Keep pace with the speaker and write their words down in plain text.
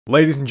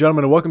Ladies and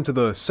gentlemen, welcome to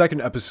the second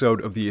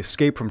episode of the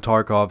Escape from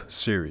Tarkov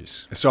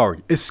series.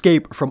 Sorry,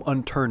 Escape from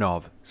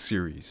Unturnov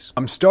series.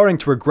 I'm starting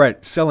to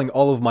regret selling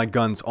all of my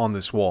guns on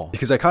this wall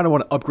because I kind of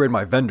want to upgrade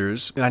my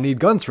vendors and I need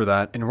guns for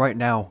that, and right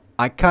now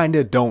I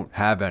kinda don't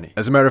have any.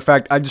 As a matter of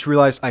fact, I just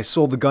realized I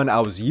sold the gun I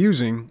was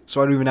using,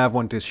 so I don't even have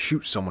one to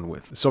shoot someone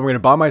with. So I'm gonna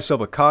buy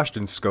myself a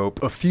caution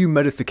scope, a few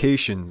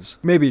modifications,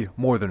 maybe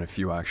more than a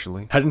few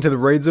actually, head into the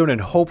raid zone and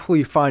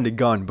hopefully find a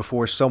gun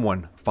before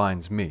someone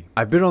finds me.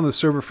 I've been on the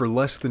server for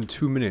less than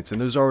 2 minutes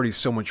and there's already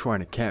someone trying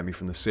to camp me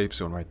from the safe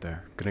zone right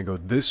there. Gonna go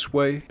this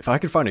way. If I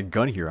could find a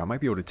gun here, I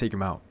might be able to take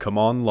him out. Come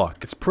on, luck.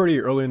 It's pretty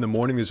early in the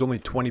morning, there's only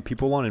 20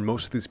 people on and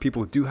most of these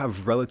people do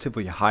have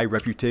relatively high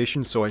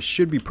reputation, so I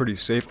should be pretty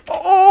safe.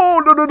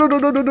 Oh,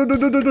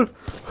 no.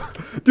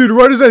 Dude,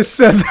 right as I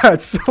said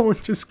that, someone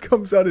just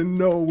comes out of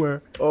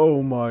nowhere.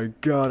 Oh my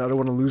god, I don't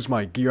want to lose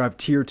my gear. I have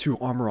tier 2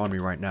 armor on me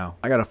right now.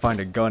 I gotta find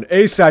a gun.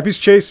 ASAP, he's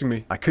chasing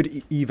me. I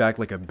could evac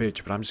like a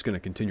bitch, but I'm just gonna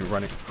continue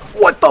running.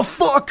 What the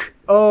fuck?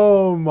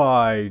 Oh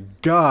my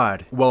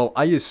god. Well,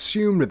 I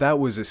assumed that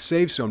was a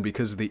safe zone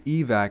because the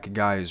evac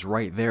guy is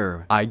right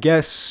there. I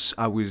guess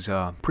I was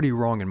pretty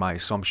wrong in my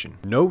assumption.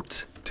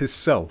 Note to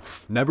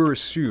self, never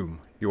assume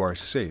you are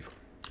safe.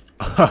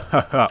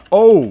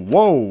 Oh,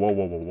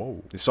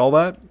 whoa. You saw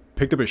that?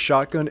 Picked up a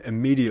shotgun,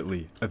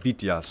 immediately a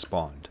VTS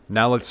spawned.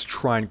 Now let's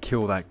try and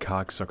kill that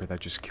cocksucker that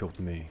just killed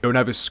me. Don't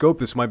have his scope,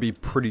 this might be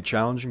pretty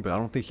challenging, but I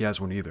don't think he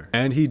has one either.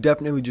 And he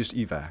definitely just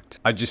evac'd.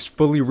 I just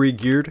fully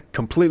re-geared,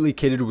 completely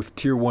kitted with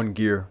tier 1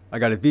 gear. I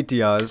got a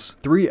VTS,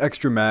 3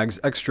 extra mags,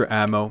 extra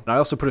ammo, and I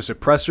also put a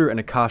suppressor and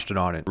a caution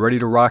on it. Ready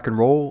to rock and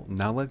roll?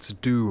 Now let's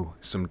do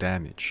some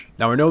damage.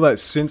 Now I know that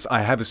since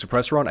I have a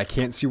suppressor on, I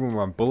can't see where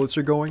my bullets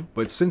are going,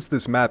 but since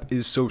this map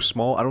is so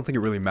small, I don't think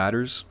it really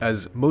matters,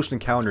 as most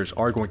encounters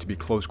are going to be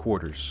close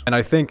quarters. And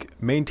I think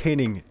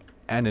maintaining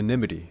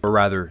anonymity, or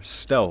rather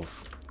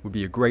stealth, would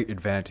be a great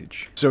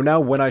advantage. So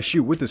now when I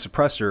shoot with the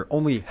suppressor,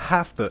 only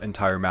half the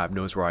entire map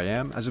knows where I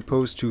am, as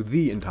opposed to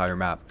the entire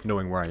map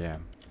knowing where I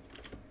am.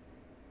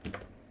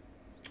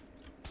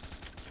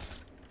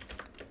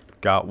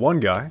 Got one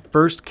guy.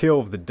 First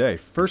kill of the day.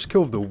 First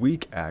kill of the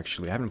week,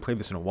 actually. I haven't played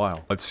this in a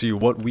while. Let's see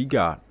what we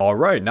got.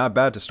 Alright, not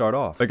bad to start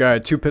off. The guy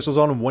had 2 pistols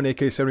on him, 1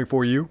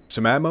 AK-74U,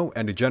 some ammo,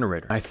 and a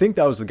generator. I think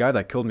that was the guy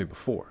that killed me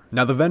before.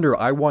 Now the vendor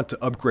I want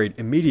to upgrade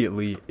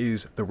immediately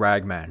is the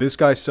Ragman. This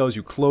guy sells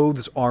you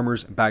clothes,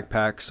 armors,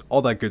 backpacks,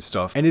 all that good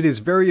stuff. And it is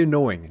very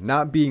annoying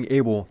not being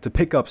able to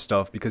pick up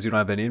stuff because you don't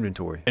have any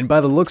inventory. And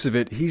by the looks of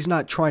it, he's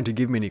not trying to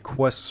give me any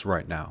quests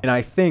right now. And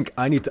I think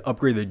I need to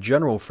upgrade the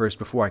general first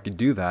before I can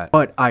do that.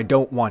 But I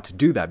don't want to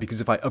do that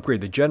because if I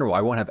upgrade the general,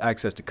 I won't have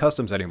access to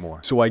customs anymore.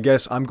 So I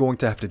guess I'm going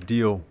to have to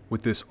deal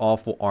with this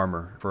awful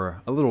armor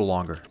for a little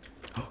longer.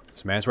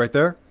 This man's right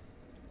there.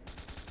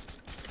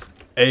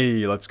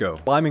 Hey, let's go.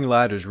 Climbing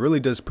ladders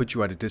really does put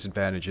you at a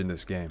disadvantage in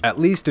this game. At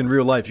least in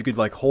real life, you could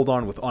like hold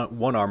on with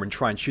one arm and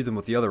try and shoot them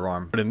with the other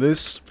arm. But in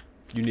this,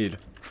 you need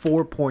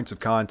 4 points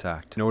of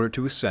contact in order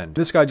to ascend.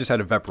 This guy just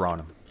had a Vepr on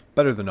him.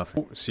 Better than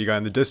nothing. Oh, see a guy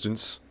in the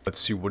distance. Let's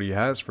see what he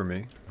has for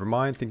me. For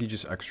mine, I think he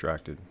just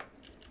extracted.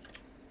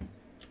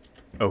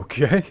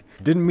 Okay.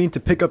 Didn't mean to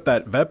pick up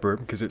that Vepr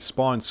because it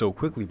spawned so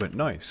quickly, but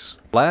nice.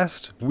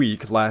 Last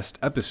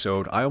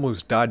episode, I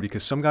almost died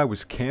because some guy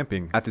was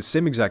camping at the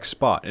same exact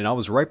spot, and I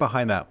was right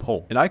behind that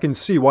pole. And I can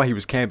see why he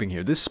was camping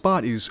here. This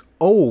spot is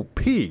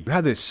OP. You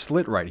have this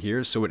slit right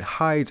here, so it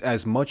hides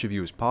as much of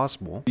you as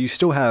possible. You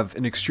still have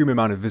an extreme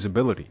amount of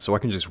visibility. So I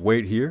can just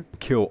wait here,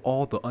 kill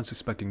all the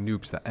unsuspecting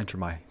noobs that enter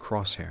my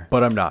crosshair.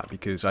 But I'm not,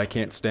 because I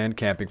can't stand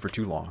camping for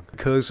too long.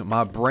 Because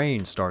my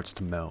brain starts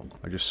to meld.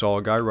 I just saw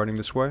a guy running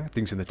this way. I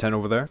think he's in the tent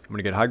over there. I'm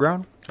gonna get high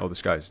ground. Oh,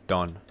 this guy's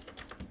done.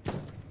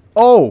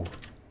 Oh!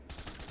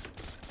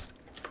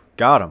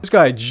 Got him. This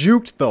guy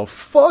juked the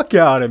fuck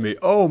out of me.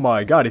 Oh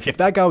my god. If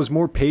that guy was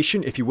more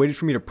patient, if he waited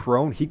for me to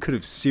prone, he could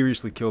have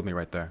seriously killed me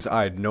right there.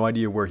 I had no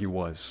idea where he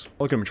was.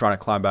 Look at him trying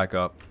to climb back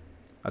up.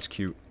 That's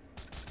cute.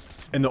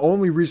 And the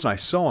only reason I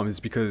saw him is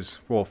because,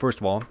 well, first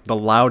of all, the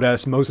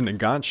loud-ass Mosin and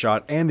Gaunt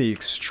shot and the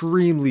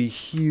extremely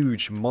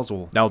huge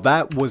muzzle. Now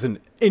that was an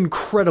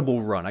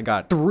incredible run. I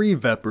got 3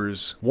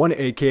 Veprs, 1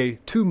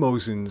 AK, 2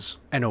 Mosins,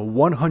 and a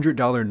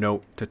 $100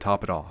 note to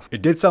top it off.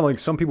 It did sound like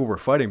some people were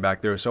fighting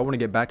back there, so I want to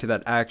get back to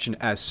that action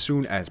as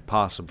soon as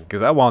possible.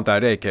 Because I want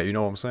that AK, you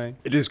know what I'm saying?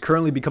 It is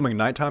currently becoming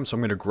nighttime, so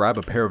I'm going to grab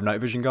a pair of night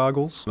vision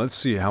goggles. Let's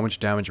see how much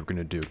damage we're going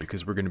to do,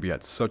 because we're going to be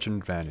at such an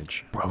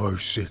advantage. Bravo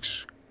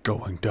 6.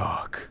 Going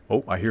dark.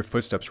 Oh, I hear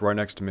footsteps right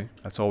next to me.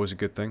 That's always a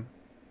good thing.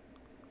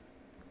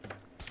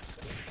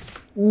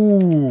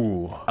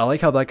 Ooh. I like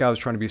how that guy was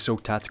trying to be so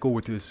tactical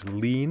with his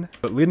lean.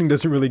 But leaning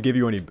doesn't really give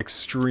you any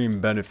extreme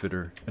benefit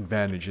or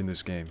advantage in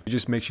this game. It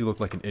just makes you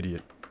look like an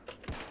idiot.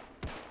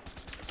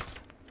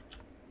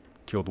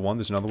 Killed one.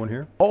 There's another one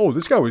here. Oh,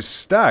 this guy was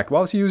stacked.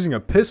 Why was he using a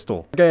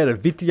pistol? The guy had a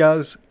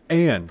VTS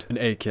and an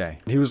AK.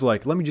 And he was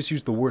like, let me just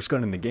use the worst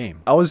gun in the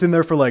game. I was in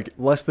there for like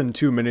less than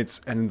 2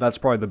 minutes, and that's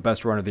probably the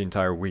best run of the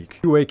entire week.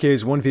 2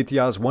 AKs, 1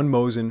 VTIs, 1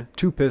 Mosin,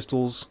 2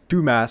 pistols,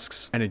 2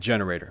 masks, and a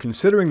generator.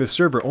 Considering the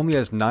server only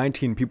has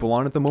 19 people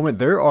on at the moment,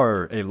 there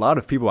are a lot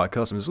of people at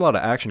custom. There's a lot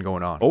of action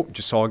going on. Oh,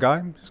 just saw a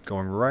guy. He's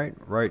going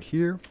right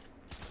here.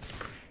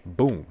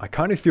 Boom. I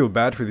kind of feel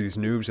bad for these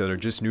noobs that are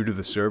just new to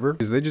the server,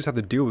 because they just have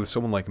to deal with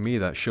someone like me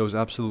that shows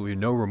absolutely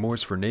no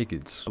remorse for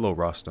nakeds. Hello,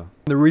 Rasta. And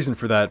the reason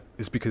for that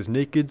is because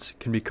nakeds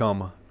can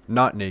become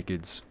not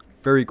nakeds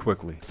very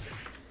quickly.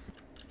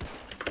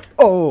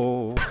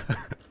 Oh!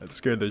 That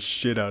scared the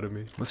shit out of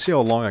me. Let's see how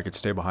long I could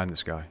stay behind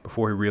this guy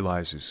before he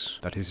realizes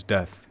that his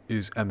death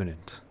is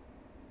imminent.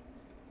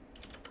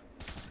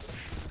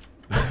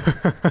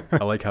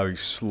 I like how he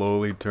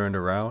slowly turned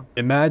around.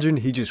 Imagine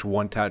he just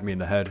one-tapped me in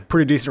the head.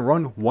 Pretty decent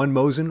run. 1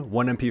 Mosin,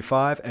 1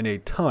 MP5, and a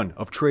ton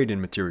of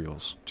trade-in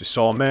materials. Just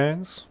saw a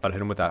man's. Gotta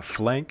hit him with that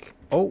flank.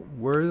 Oh,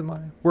 where am I?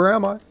 Where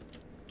am I?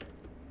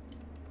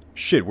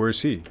 Shit,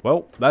 where's he?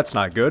 Well, that's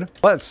not good.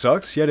 That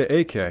sucks. He had an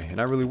AK,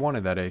 and I really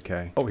wanted that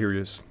AK. Oh, here he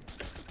is.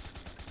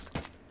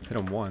 Hit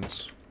him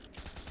once.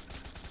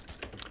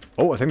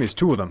 Oh, I think there's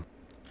 2 of them.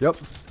 Yep.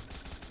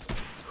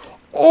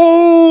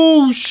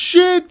 Oh,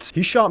 shit!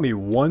 He shot me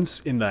once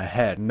in the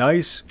head.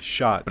 Nice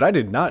shot. But I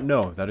did not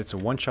know that it's a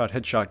one-shot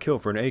headshot kill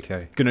for an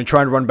AK. Gonna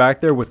try and run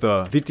back there with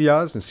the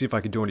VTIs and see if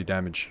I could do any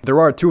damage. There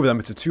are 2 of them.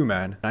 It's a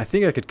 2-man. And I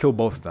think I could kill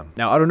both of them.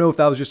 Now, I don't know if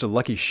that was just a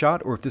lucky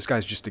shot or if this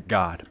guy's just a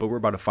god. But we're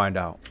about to find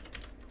out.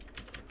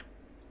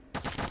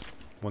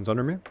 One's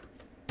under me.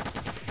 I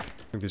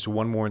think there's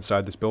 1 more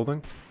inside this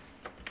building.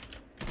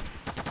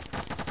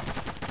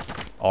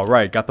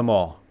 Alright, got them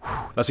all.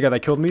 That's the guy that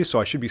killed me, so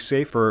I should be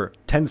safe for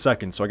 10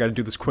 seconds, so I gotta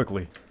do this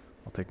quickly.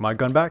 I'll take my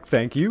gun back,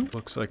 thank you.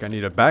 Looks like I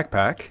need a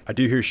backpack. I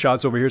do hear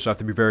shots over here, so I have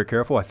to be very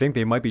careful. I think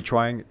they might be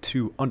trying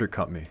to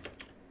undercut me.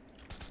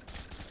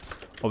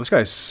 Oh, this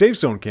guy's safe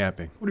zone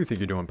camping. What do you think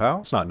you're doing, pal?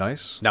 It's not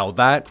nice. Now,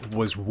 that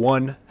was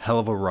one hell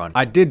of a run.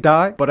 I did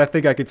die, but I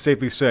think I could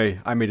safely say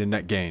I made a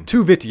net gain.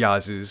 2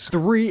 Vitiazes,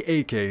 3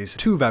 AKs,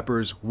 2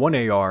 Vepers, 1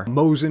 AR,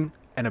 Mosin,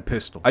 and a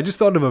pistol. I just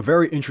thought of a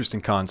very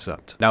interesting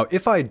concept. Now,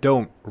 if I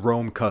don't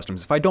roam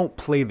customs, if I don't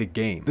play the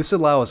game, this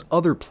allows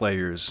other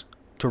players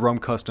to roam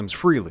customs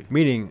freely,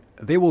 meaning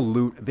they will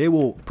loot, they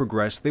will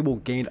progress, they will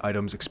gain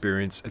items,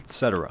 experience,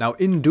 etc. Now,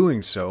 in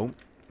doing so,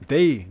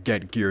 they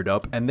get geared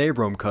up and they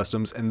roam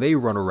customs and they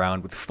run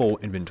around with full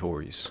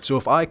inventories. So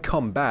if I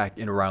come back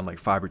in around like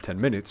 5 or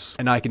 10 minutes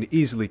and I can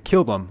easily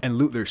kill them and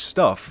loot their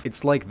stuff,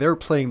 it's like they're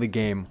playing the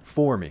game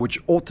for me, which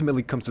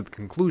ultimately comes to the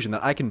conclusion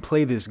that I can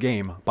play this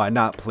game by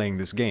not playing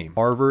this game.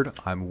 Harvard,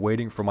 I'm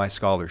waiting for my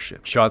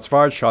scholarship. Shots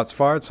fired, shots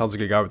fired. Sounds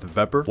like a guy with a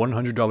Vepper.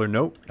 $100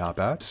 note, not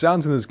bad.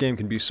 Sounds in this game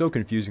can be so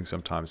confusing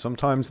sometimes.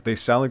 Sometimes they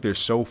sound like they're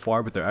so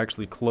far but they're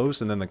actually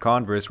close, and then the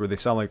converse where they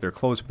sound like they're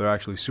close but they're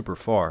actually super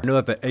far. I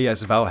know that the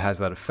AS Val has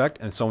that effect,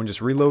 and someone just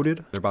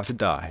reloaded. They're about to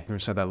die. They're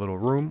inside that little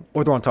room,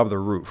 or they're on top of the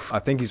roof. I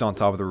think he's on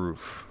top of the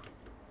roof.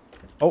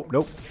 Oh,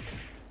 nope.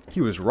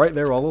 He was right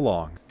there all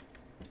along.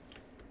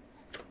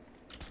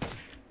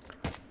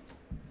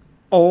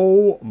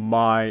 Oh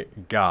my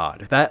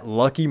god. That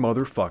lucky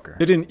motherfucker.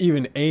 Didn't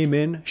even aim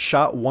in,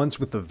 shot once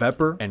with the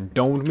Vepper, and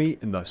domed me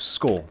in the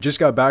skull. Just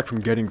got back from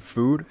getting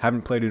food.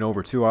 Haven't played in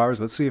over 2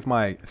 hours. Let's see if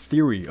my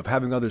theory of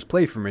having others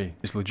play for me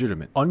is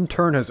legitimate.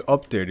 Unturn has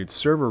updated.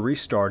 Server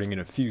restarting in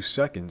a few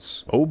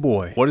seconds. Oh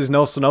boy. What is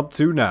Nelson up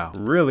to now?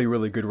 Really,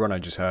 really good run I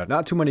just had.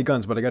 Not too many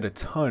guns, but I got a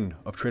ton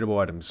of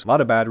tradable items. A lot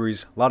of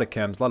batteries, a lot of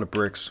chems, a lot of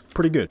bricks.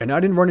 Pretty good. And I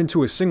didn't run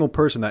into a single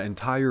person that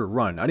entire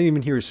run. I didn't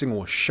even hear a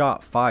single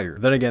shot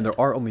fired. Then again, there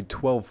are only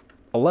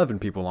 11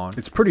 people on.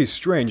 It's pretty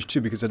strange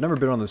too, because I've never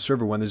been on the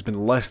server when there's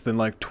been less than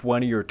like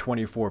 20 or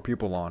 24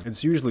 people on.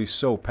 It's usually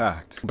so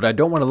packed. But I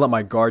don't want to let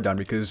my guard down,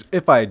 because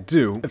if I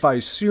do, if I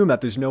assume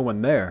that there's no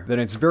one there, then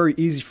it's very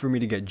easy for me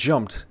to get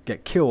jumped,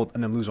 get killed,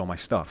 and then lose all my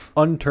stuff.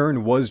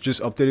 Unturn was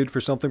just updated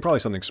for something, probably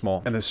something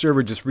small, and the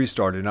server just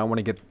restarted, and I want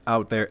to get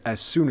out there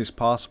as soon as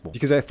possible,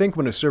 because I think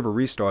when a server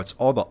restarts,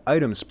 all the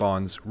item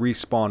spawns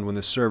respawn when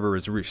the server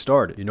is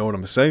restarted. You know what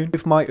I'm saying?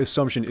 If my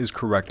assumption is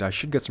correct, I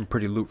should get some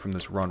pretty loot from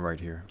this run right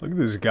here. Look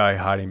at this guy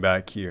hiding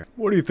back here.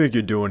 What do you think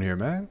you're doing here,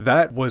 man?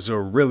 That was a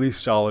really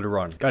solid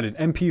run. Got an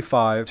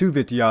MP5, 2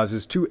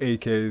 Vitiazes, 2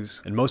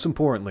 AKs, and most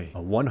importantly,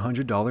 a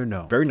 $100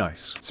 note. Very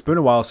nice. It's been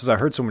a while since I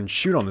heard someone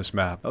shoot on this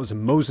map. That was a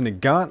Mosin and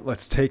Gaunt.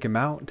 Let's take him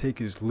out and take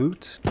his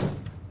loot.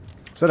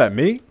 Is that at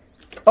me?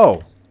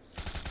 Oh.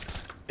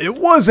 It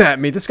was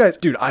at me. This guy's...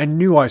 Dude, I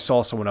knew I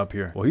saw someone up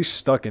here. Well, he's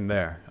stuck in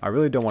there. I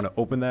really don't want to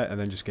open that and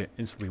then just get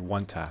instantly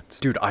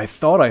one-tapped. Dude, I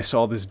thought I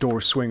saw this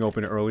door swing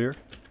open earlier.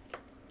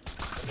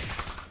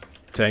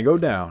 Tango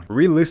down.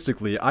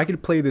 Realistically, I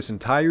could play this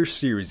entire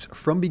series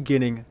from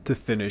beginning to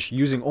finish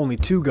using only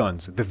 2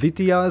 guns, the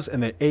Vitiaz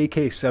and the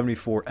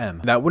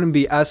AK-74M. That wouldn't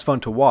be as fun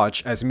to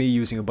watch as me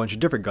using a bunch of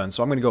different guns,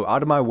 so I'm going to go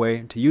out of my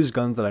way to use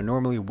guns that I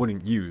normally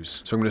wouldn't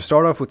use. So I'm going to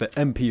start off with the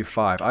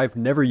MP5. I've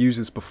never used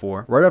this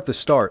before. Right off the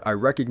start, I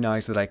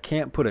recognize that I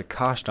can't put a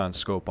Kashtan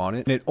scope on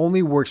it, and it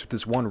only works with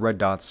this one red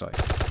dot sight.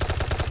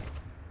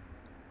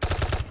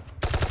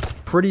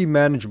 pretty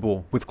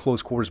manageable with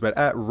close quarters, but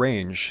at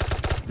range,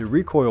 the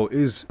recoil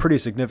is pretty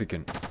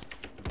significant.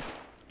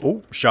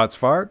 Oh, shots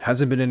fired.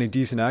 Hasn't been any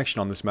decent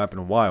action on this map in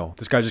a while.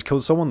 This guy just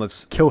killed someone.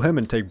 Let's kill him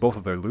and take both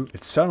of their loot.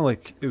 It sounded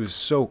like it was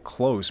so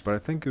close, but I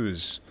think it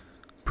was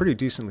pretty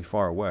decently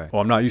far away.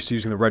 Well, I'm not used to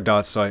using the red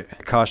dot sight.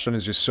 Caution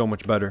is just so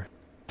much better.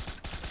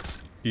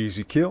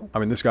 Easy kill. I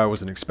mean, this guy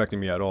wasn't expecting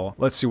me at all.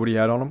 Let's see what he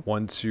had on him.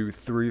 1, 2,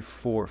 3,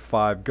 4,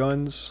 5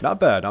 guns. Not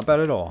bad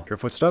at all. Hear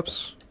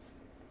footsteps.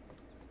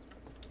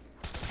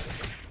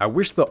 I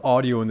wish the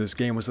audio in this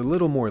game was a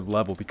little more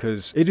level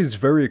because it is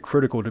very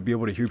critical to be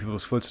able to hear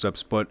people's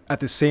footsteps, but at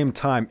the same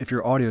time, if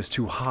your audio is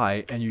too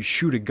high and you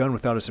shoot a gun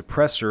without a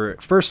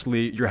suppressor,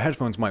 firstly, your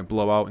headphones might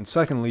blow out, and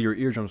secondly, your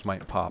eardrums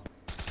might pop.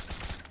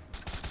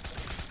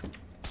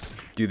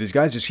 Dude, these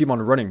guys just keep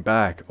on running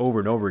back over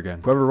and over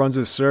again. Whoever runs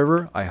this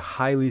server, I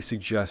highly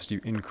suggest you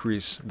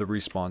increase the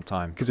respawn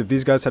time. Because if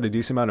these guys had a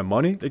decent amount of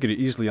money, they could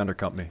easily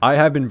undercut me. I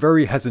have been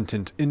very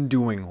hesitant in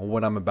doing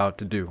what I'm about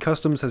to do.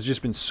 Customs has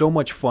just been so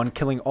much fun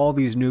killing all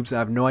these noobs that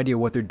have no idea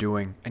what they're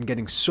doing and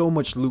getting so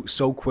much loot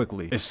so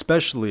quickly.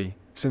 Especially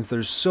since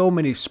there's so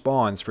many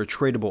spawns for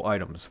tradable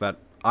items that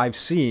I've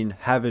seen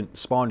haven't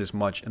spawned as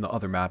much in the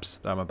other maps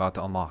that I'm about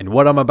to unlock. And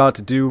what I'm about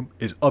to do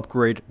is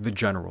upgrade the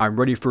general. I'm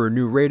ready for a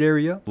new raid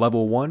area,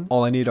 level 1.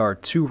 All I need are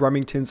 2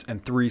 Remingtons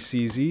and 3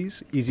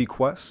 CZs, easy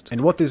quest.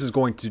 And what this is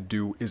going to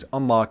do is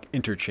unlock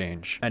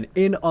interchange. And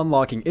in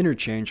unlocking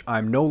interchange,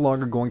 I'm no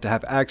longer going to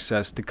have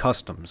access to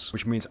customs,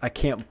 which means I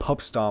can't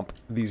pup stomp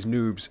these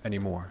noobs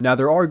anymore. Now,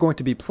 there are going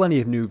to be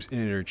plenty of noobs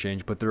in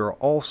interchange, but there are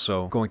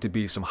also going to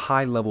be some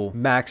high level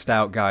maxed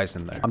out guys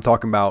in there. I'm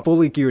talking about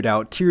fully geared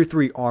out tier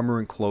 3 armor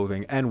and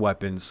clothing and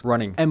weapons,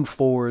 running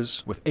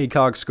M4s with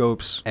ACOG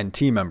scopes and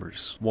team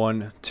members.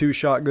 1, 2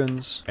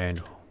 shotguns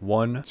and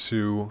 1,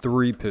 2,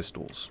 3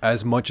 pistols.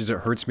 As much as it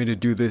hurts me to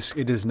do this,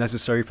 it is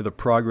necessary for the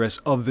progress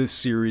of this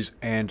series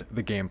and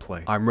the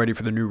gameplay. I'm ready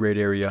for the new raid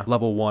area,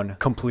 level 1,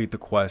 complete the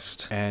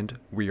quest, and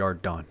we are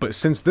done. But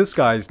since this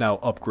guy is now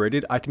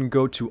upgraded, I can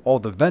go to all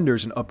the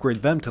vendors and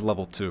upgrade them to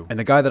level 2. And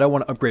the guy that I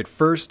want to upgrade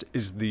first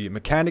is the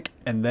mechanic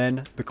and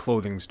then the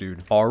clothings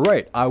dude.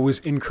 Alright, I was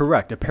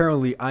incorrect.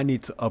 Apparently, I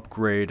need to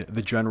upgrade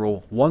the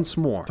general once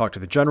more. Talk to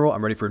the general,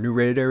 I'm ready for a new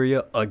raid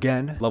area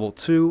again. Level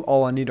 2,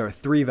 all I need are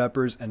 3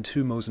 Vepers and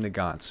 2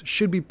 Mosinagants.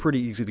 Should be pretty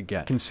easy to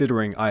get,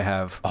 considering I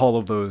have all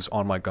of those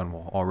on my gun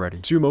wall already.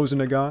 2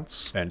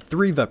 Mosinagants and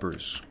 3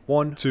 Vepers.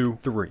 1, 2,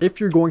 3.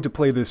 If you're going to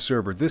play this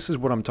server, this is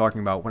what I'm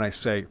talking about when I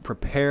say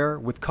prepare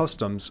with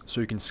customs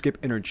so you can skip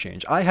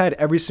interchange. I had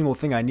every single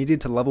thing I needed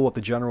to level up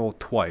the general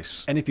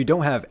twice. And if you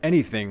don't have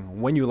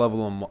anything, when you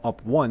level them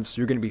up once,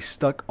 you're going to be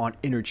stuck on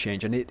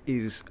interchange, and it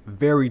is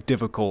very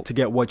difficult to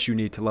get what you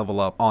need to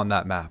level up on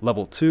that map.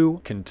 Level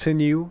 2,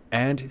 continue,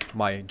 and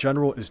my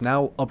general is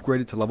now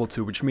upgraded to level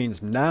 2, which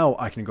means now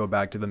I can go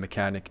back to the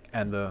mechanic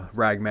and the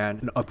ragman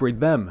and upgrade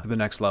them to the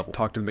next level.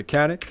 Talk to the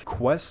mechanic,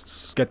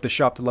 quests, get the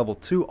shop to level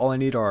 2. All I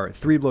need are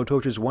 3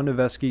 blowtorches, 1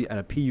 Noveski, and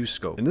a PU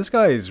scope. And this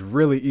guy is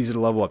really easy to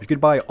level up. You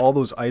could buy all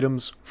those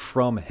items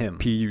from him.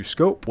 PU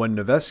scope, 1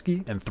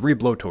 Noveski, and 3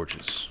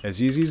 blowtorches.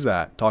 As easy as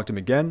that. Talk to him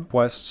again,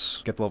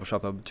 quests, get the level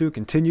shop to level 2,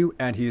 continue,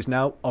 and he is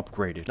now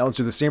upgraded. Now let's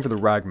do the same for the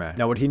ragman.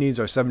 Now what he needs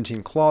are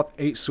 17 cloth,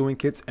 8 sewing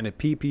kits, and a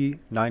PP,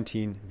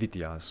 19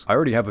 Vityaz. I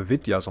already have a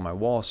Vityaz on my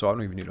wall, so I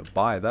don't even need to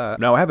buy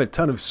that. Now I have a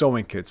ton of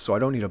sewing kits, so I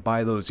don't need to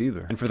buy those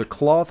either. And for the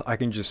cloth, I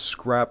can just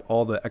scrap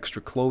all the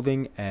extra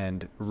clothing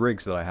and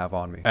rigs that I have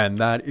on me. And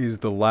that is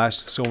the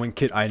last sewing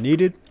kit I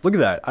needed. Look at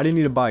that. I didn't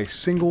need to buy a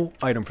single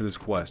item for this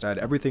quest. I had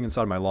everything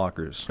inside my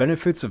lockers.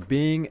 Benefits of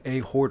being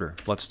a hoarder.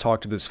 Let's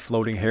talk to this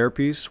floating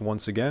hairpiece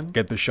once again.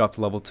 Get the shop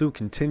to level 2,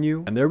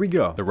 continue. And there we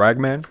go. The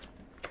ragman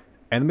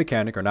and the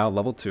mechanic are now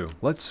level 2.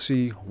 Let's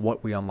see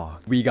what we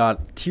unlock. We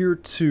got tier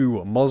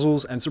 2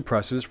 muzzles and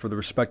suppressors for the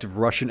respective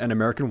Russian and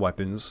American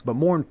weapons, but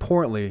more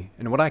importantly,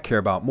 and what I care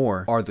about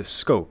more, are the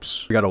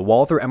scopes. We got a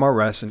Walther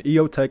MRS, an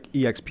EOTech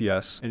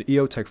EXPS, an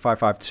EOTech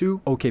 552,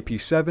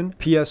 OKP7,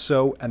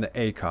 PSO, and the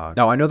ACOG.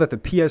 Now I know that the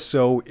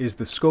PSO is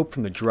the scope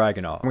from the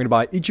Dragunov. I'm going to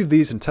buy each of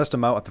these and test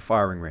them out at the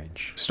firing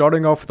range.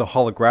 Starting off with the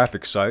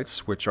holographic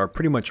sights, which are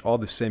pretty much all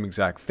the same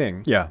exact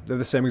thing. Yeah, they're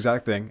the same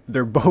exact thing.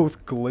 They're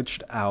both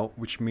glitched out,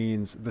 which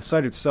means the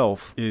sight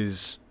itself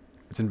it's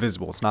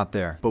invisible, it's not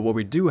there. But what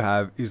we do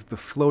have is the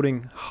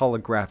floating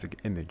holographic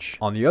image.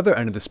 On the other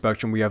end of the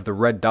spectrum, we have the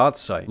red dot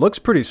sight. Looks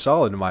pretty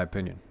solid in my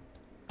opinion.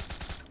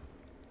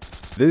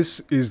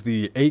 This is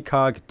the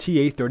ACOG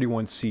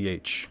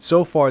TA31CH.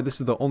 So far,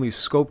 this is the only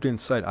scoped in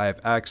sight I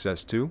have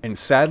access to. And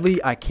sadly,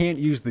 I can't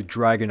use the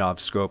Dragunov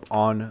scope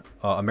on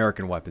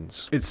American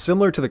weapons. It's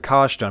similar to the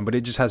Kashtan, but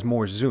it just has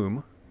more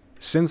zoom.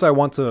 Since I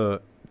want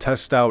to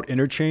test out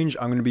interchange,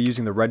 I'm going to be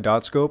using the red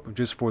dot scope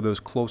just for those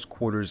close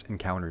quarters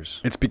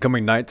encounters. It's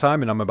becoming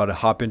nighttime and I'm about to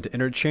hop into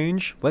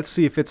interchange. Let's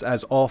see if it's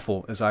as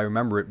awful as I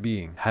remember it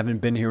being. Haven't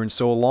been here in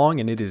so long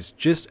and it is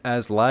just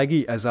as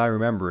laggy as I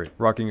remember it.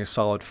 Rocking a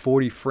solid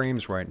 40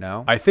 frames right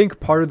now. I think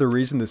part of the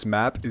reason this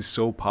map is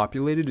so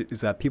populated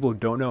is that people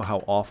don't know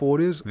how awful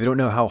it is. They don't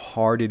know how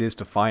hard it is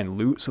to find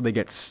loot, so they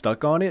get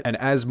stuck on it. And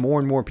as more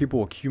and more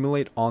people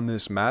accumulate on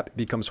this map, it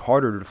becomes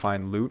harder to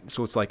find loot.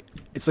 So it's like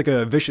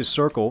a vicious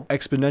circle.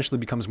 Exponentially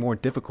becomes more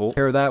difficult.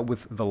 Pair that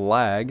with the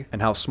lag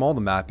and how small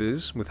the map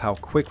is, with how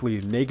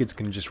quickly nakeds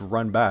can just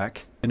run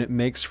back, and it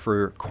makes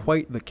for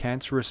quite the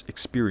cancerous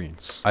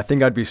experience. I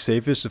think I'd be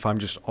safest if I'm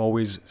just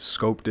always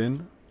scoped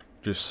in,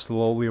 just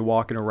slowly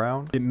walking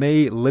around. It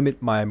may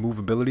limit my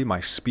movability,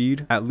 my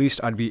speed. At least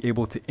I'd be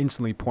able to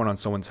instantly point on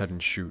someone's head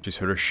and shoot. Just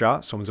heard a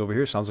shot. Someone's over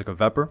here. Sounds like a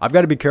Vepr. I've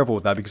got to be careful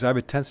with that because I have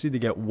a tendency to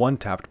get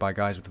one-tapped by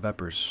guys with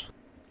Veprs.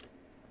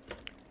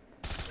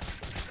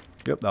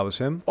 Yep, that was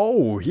him.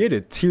 Oh, he had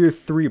a tier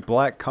 3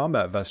 black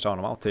combat vest on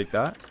him. I'll take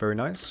that. Very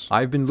nice.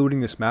 I've been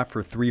looting this map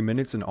for 3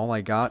 minutes and all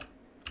I got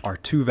are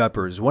 2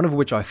 Veprs, one of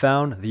which I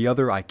found, the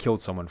other I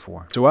killed someone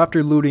for. So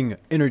after looting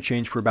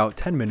interchange for about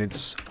 10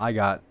 minutes, I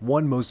got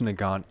 1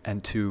 Mosin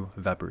and 2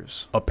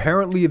 Veprs.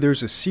 Apparently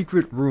there's a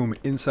secret room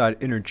inside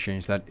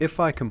interchange that if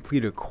I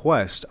complete a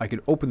quest, I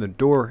could open the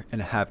door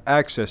and have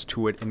access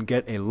to it and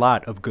get a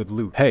lot of good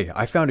loot. Hey,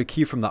 I found a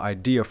key from the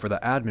idea for the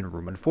admin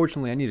room.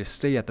 Unfortunately, I need to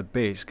stay at the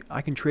base.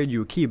 I can trade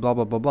you a key, blah,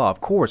 blah, blah, blah.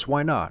 Of course,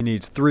 why not? It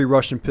needs 3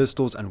 Russian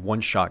pistols and 1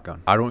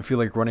 shotgun. I don't feel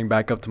like running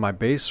back up to my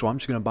base, so I'm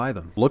just gonna buy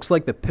them. Looks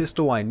like the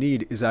pistol I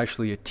need is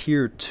actually a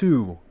tier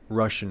 2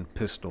 Russian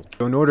pistol.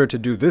 So in order to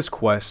do this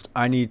quest,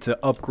 I need to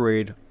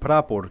upgrade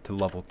Prapor to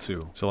level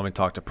 2. So let me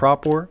talk to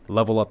Prapor,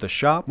 level up the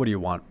shop. What do you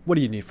want? What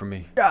do you need from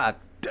me? God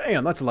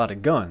damn, that's a lot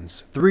of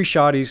guns. 3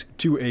 shotties,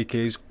 2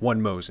 AKs,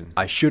 1 Mosin.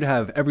 I should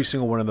have every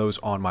single one of those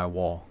on my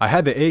wall. I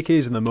had the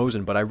AKs and the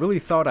Mosin, but I really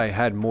thought I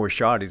had more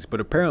shotties,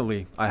 but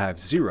apparently I have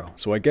 0.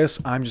 So I guess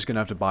I'm just gonna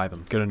have to buy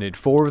them. Gonna need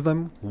 4 of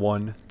them.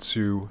 1,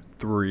 2,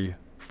 3,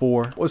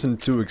 4.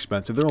 Wasn't too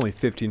expensive. They're only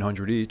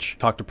 1,500 each.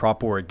 Talk to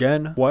Prapor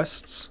again.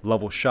 Quests.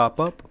 Level shop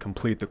up.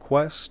 Complete the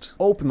quest.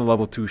 Open the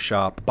level 2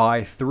 shop.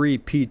 Buy 3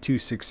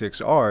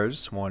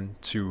 P266Rs. 1,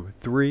 2,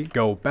 3.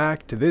 Go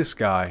back to this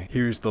guy.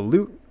 Here's the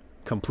loot.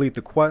 Complete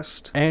the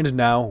quest. And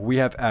now we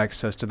have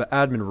access to the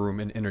admin room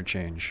in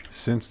interchange.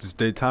 Since it's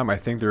daytime, I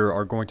think there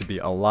are going to be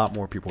a lot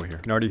more people here.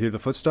 Can already hear the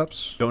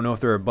footsteps. Don't know if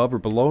they're above or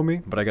below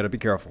me, but I gotta be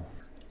careful.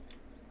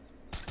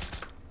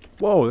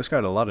 Whoa, this guy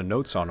had a lot of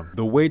notes on him.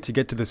 The way to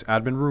get to this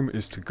admin room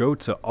is to go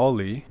to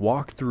Ollie,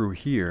 walk through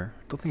here.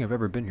 Don't think I've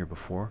ever been here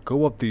before.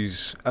 Go up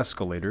these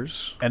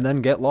escalators, and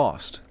then get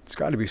lost. It's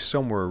got to be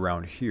somewhere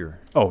around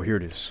here. Oh, here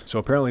it is. So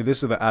apparently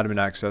this is the admin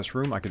access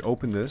room. I can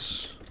open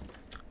this,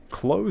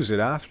 close it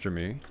after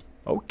me.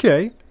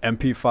 Okay,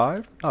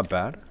 MP5, not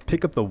bad.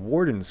 Pick up the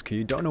warden's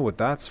key. Don't know what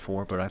that's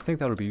for, but I think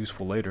that'll be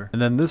useful later.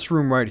 And then this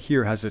room right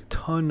here has a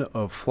ton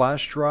of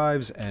flash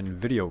drives and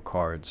video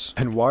cards.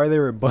 And why are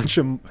there a bunch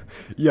of...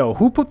 Yo,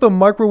 who put the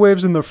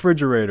microwaves in the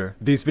refrigerator?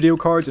 These video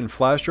cards and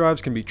flash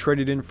drives can be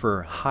traded in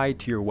for high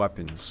tier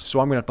weapons. So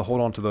I'm gonna have to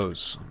hold on to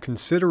those.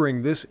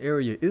 Considering this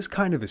area is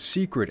kind of a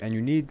secret and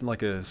you need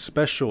like a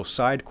special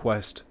side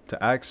quest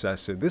to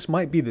access it, this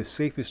might be the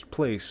safest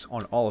place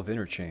on all of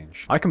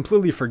interchange. I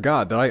completely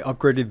forgot that I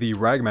upgraded the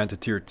Ragman to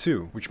tier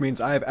 2, which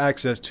means I have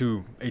access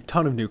to a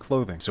ton of new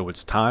clothing. So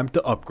it's time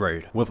to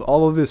upgrade. With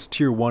all of this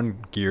tier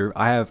 1 gear,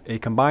 I have a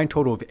combined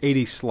total of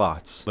 80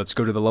 slots. Let's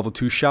go to the level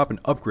 2 shop and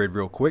upgrade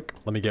real quick.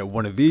 Let me get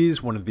one of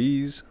these, one of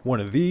these, one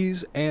of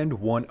these, and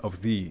one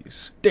of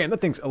these. Damn,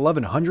 that thing's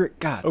 1100?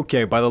 God.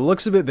 Okay, by the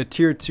looks of it, the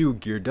tier 2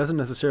 gear doesn't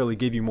necessarily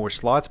give you more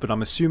slots, but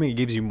I'm assuming it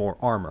gives you more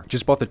armor.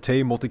 Just bought the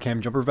Tay multicam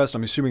jumper vest.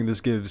 I'm assuming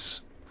this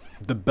gives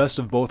the best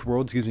of both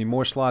worlds, gives me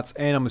more slots,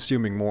 and I'm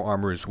assuming more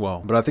armor as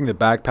well. But I think the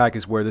backpack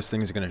is where this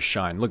thing is going to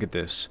shine. Look at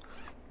this.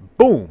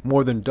 Boom!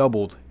 More than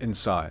doubled in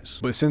size.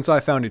 But since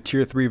I found a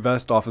tier 3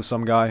 vest off of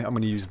some guy, I'm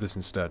going to use this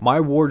instead. My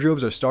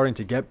wardrobes are starting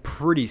to get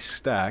pretty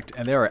stacked,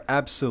 and they are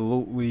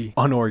absolutely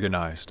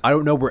unorganized. I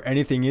don't know where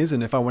anything is,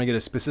 and if I want to get a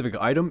specific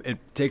item, it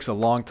takes a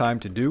long time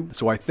to do.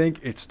 So I think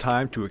it's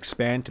time to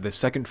expand to the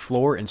 2nd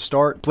floor and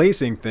start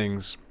placing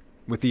things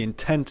with the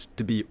intent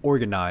to be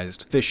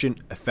organized, efficient,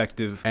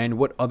 effective, and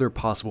what other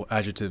possible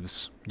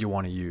adjectives you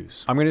want to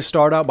use. I'm going to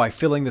start out by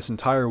filling this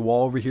entire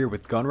wall over here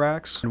with gun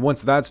racks, and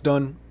once that's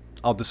done,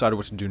 I'll decide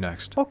what to do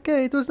next.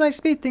 Okay, it was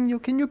nice meeting you.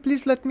 Can you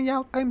please let me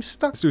out? I'm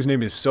stuck. This dude's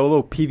name is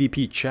Solo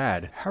PvP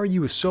Chad. How are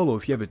you a solo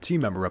if you have a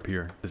team member up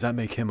here? Does that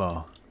make him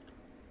a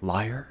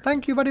liar?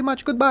 Thank you very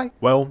much. Goodbye.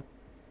 Well,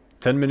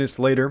 10 minutes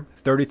later,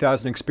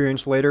 30,000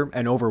 experience later,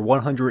 and over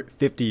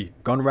 150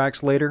 gun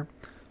racks later,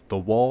 the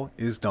wall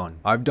is done.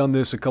 I've done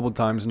this a couple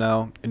times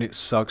now, and it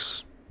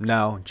sucks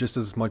now just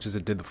as much as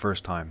it did the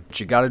first time. But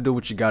you gotta do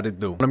what you gotta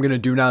do. What I'm gonna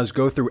do now is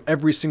go through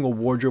every single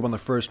wardrobe on the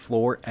first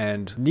floor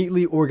and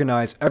neatly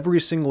organize every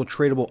single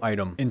tradable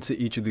item into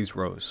each of these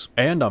rows.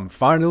 And I'm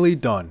finally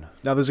done.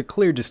 Now there's a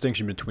clear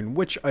distinction between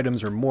which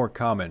items are more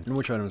common and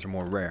which items are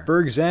more rare. For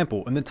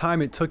example, in the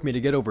time it took me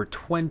to get over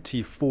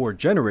 24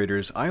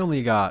 generators, I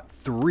only got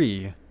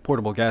 3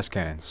 portable gas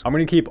cans. I'm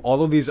going to keep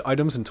all of these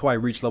items until I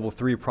reach level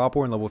 3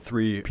 Proper and level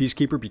 3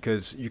 Peacekeeper,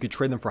 because you could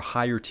trade them for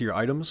higher tier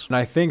items. And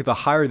I think the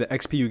higher the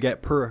XP you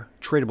get per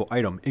tradable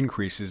item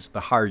increases,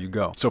 the higher you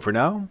go. So for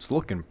now, it's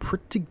looking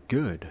pretty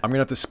good. I'm going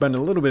to have to spend a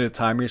little bit of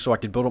time here so I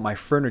can build up my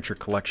furniture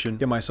collection,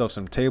 get myself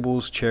some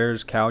tables,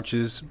 chairs,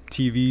 couches,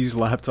 TVs,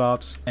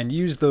 laptops, and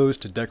use those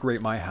to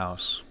decorate my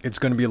house. It's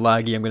going to be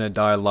laggy, I'm going to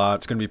die a lot,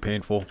 it's going to be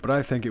painful, but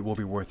I think it will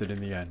be worth it in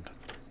the end.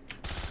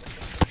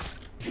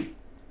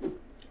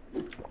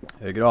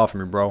 Hey, get off of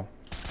me, bro.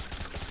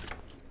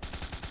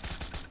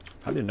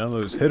 How did none of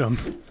those hit him?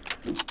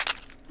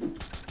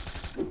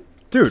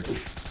 Dude.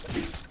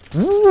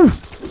 Woo!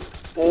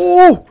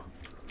 Oh!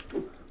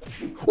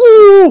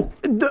 Woo!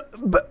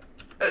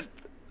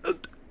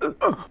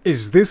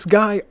 Is this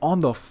guy on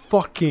the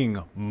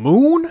fucking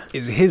moon?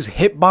 Is his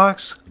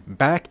hitbox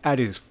back at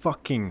his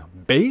fucking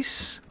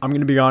base? I'm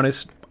gonna be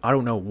honest, I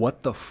don't know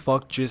what the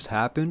fuck just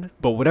happened,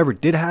 but whatever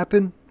did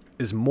happen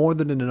is more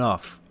than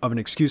enough of an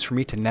excuse for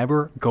me to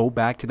never go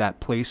back to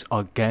that place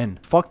again.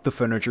 Fuck the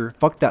furniture,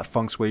 fuck that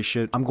feng shui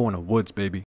shit, I'm going to woods, baby.